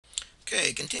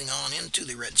Okay, continuing on into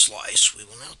the red slice, we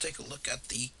will now take a look at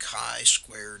the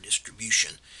chi-square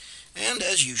distribution. And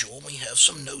as usual, we have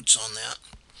some notes on that.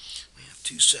 We have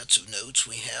two sets of notes.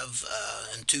 We have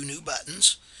and two new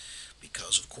buttons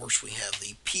because, of course, we have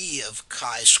the P of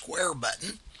chi-square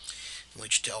button,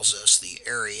 which tells us the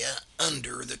area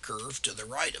under the curve to the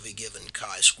right of a given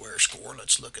chi-square score.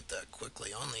 Let's look at that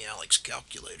quickly on the ALEKS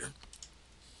calculator.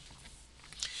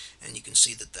 And you can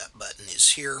see that that button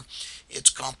is here. Its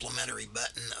complementary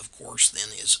button, of course, then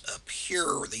is up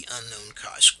here, the unknown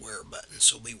chi-square button.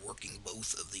 So we'll be working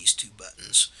both of these two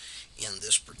buttons in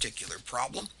this particular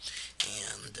problem.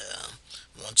 And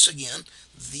once again,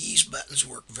 these buttons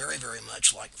work very, very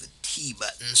much like the T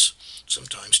buttons.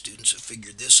 Sometimes students have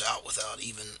figured this out without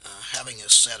even having a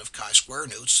set of chi-square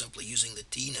notes, simply using the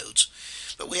T notes.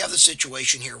 But we have the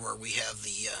situation here where we have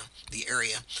the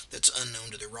area that's unknown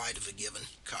to the right of a given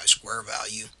chi-square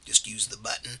value. Just use the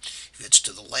button. If it's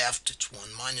to the left, it's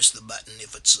 1 minus the button.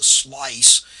 If it's a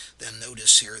slice, then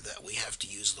notice here that we have to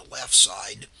use the left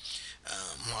side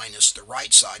minus the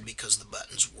right side because the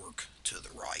buttons work to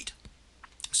the right.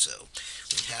 So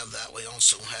we have that. We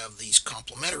also have these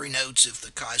complementary notes. If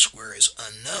the chi-square is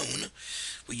unknown,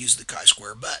 we use the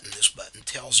chi-square button. This button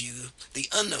tells you the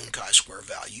unknown chi-square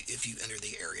value if you enter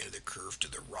the area of the curve to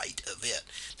the right of it.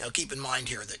 Now keep in mind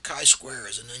here that chi-square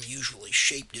is an unusually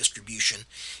shaped distribution.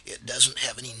 It doesn't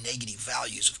have any negative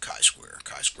values of chi-square.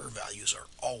 Chi-square values are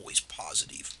always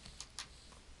positive.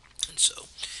 And so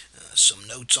some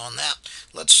notes on that.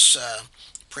 Let's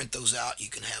print those out. You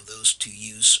can have those to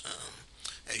use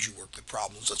as you work the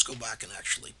problems. Let's go back and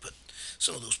actually put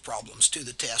some of those problems to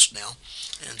the test now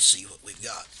and see what we've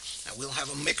got. Now we'll have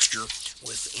a mixture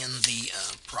within the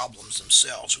problems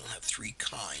themselves. We'll have three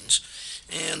kinds.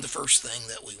 And the first thing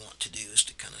that we want to do is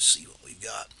to kind of see what we've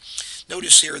got.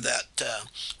 Notice here that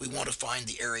we want to find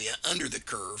the area under the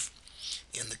curve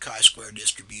in the chi-square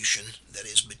distribution that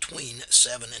is between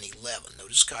 7 and 11.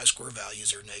 Notice chi-square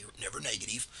values are never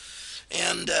negative.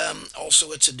 And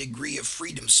also it's a degree of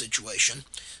freedom situation,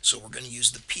 so we're going to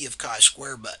use the P of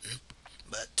chi-square button,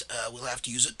 but we'll have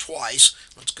to use it twice.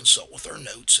 Let's consult with our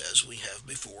notes as we have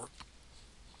before.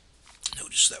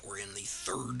 Notice that we're in the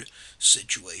third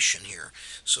situation here.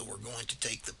 So we're going to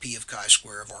take the P of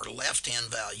chi-square of our left-hand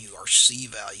value, our C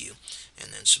value,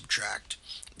 and then subtract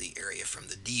the area from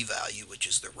the D value, which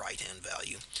is the right-hand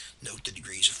value. Note the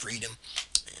degrees of freedom.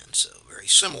 And so very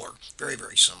similar, very,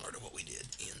 very similar to what we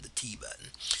did in the T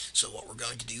button. So what we're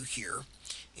going to do here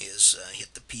is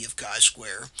hit the P of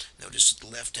chi-square. Notice that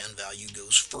the left-hand value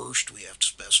goes first. We have to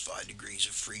specify degrees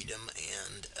of freedom,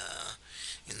 and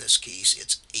in this case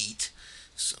it's 8.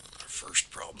 So in our first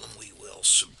problem we will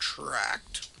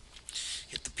subtract,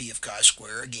 hit the P of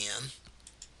chi-square again.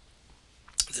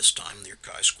 This time their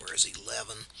chi-square is 11.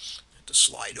 I have to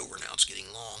slide over now, it's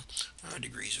getting long. Our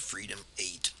degrees of freedom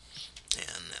 8.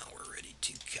 And now we're ready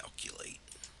to calculate.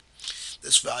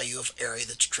 This value of area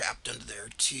that's trapped under there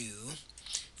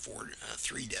for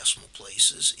 3 decimal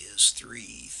places is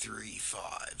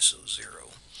 335, so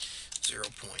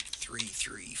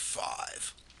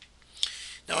 0.335.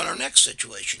 Now in our next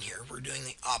situation here, we're doing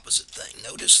the opposite thing.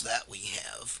 Notice that we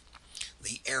have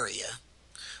the area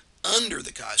under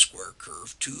the chi-square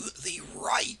curve to the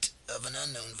right of an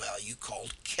unknown value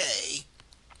called k,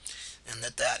 and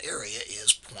that area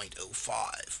is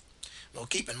 0.05. Well,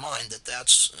 keep in mind that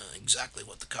that's exactly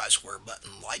what the chi-square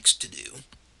button likes to do.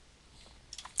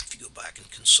 If you go back and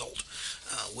consult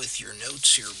with your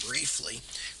notes here briefly,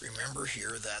 remember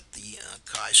here that the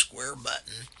chi-square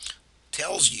button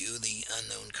tells you the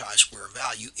unknown chi-square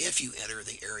value if you enter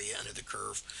the area under the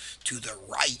curve to the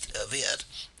right of it.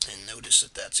 And notice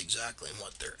that that's exactly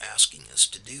what they're asking us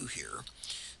to do here,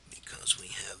 because we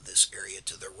have this area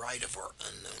to the right of our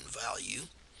unknown value.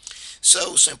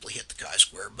 So simply hit the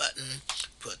chi-square button,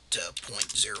 put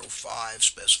 0.05,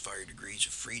 specify your degrees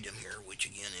of freedom here, which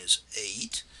again is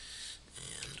 8,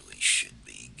 and we should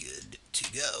be good to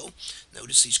go.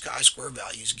 Notice these chi-square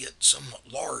values get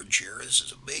somewhat large here. This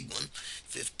is a big one,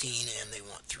 15, and they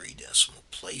want 3 decimal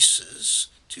places,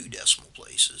 2 decimal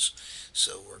places,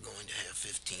 so we're going to have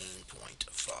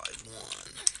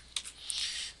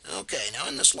 15.51. Okay, now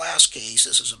in this last case,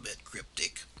 this is a bit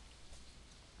cryptic,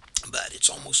 but it's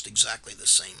almost exactly the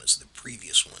same as the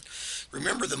previous one.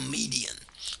 Remember the median.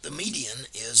 The median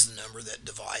is the number that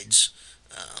divides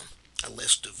a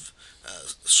list of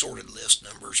sorted list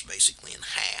numbers basically in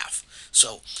half.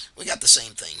 So we got the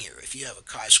same thing here. If you have a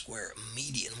chi-square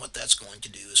median, what that's going to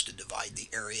do is to divide the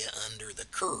area under the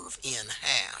curve in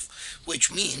half,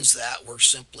 which means that we're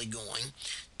simply going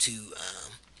to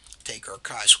take our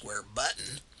chi-square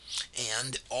button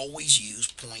And always use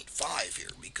 0.5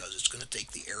 here because it's going to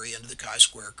take the area under the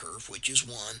chi-square curve, which is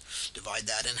 1, divide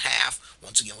that in half.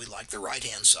 Once again, we like the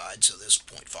right-hand side, so this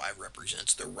 0.5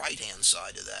 represents the right-hand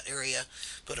side of that area.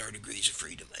 Put our degrees of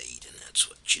freedom 8, and that's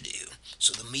what you do.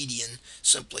 So the median,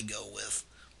 simply go with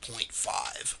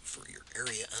 0.5 for your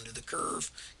area under the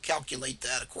curve. Calculate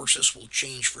that. Of course, this will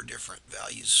change for different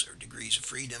values or degrees of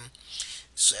freedom.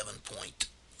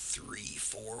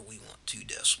 7.34. We want 2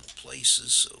 decimal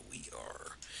places, so we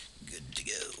are good to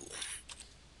go.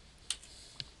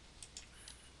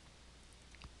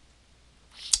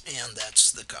 And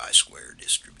that's the chi-square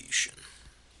distribution.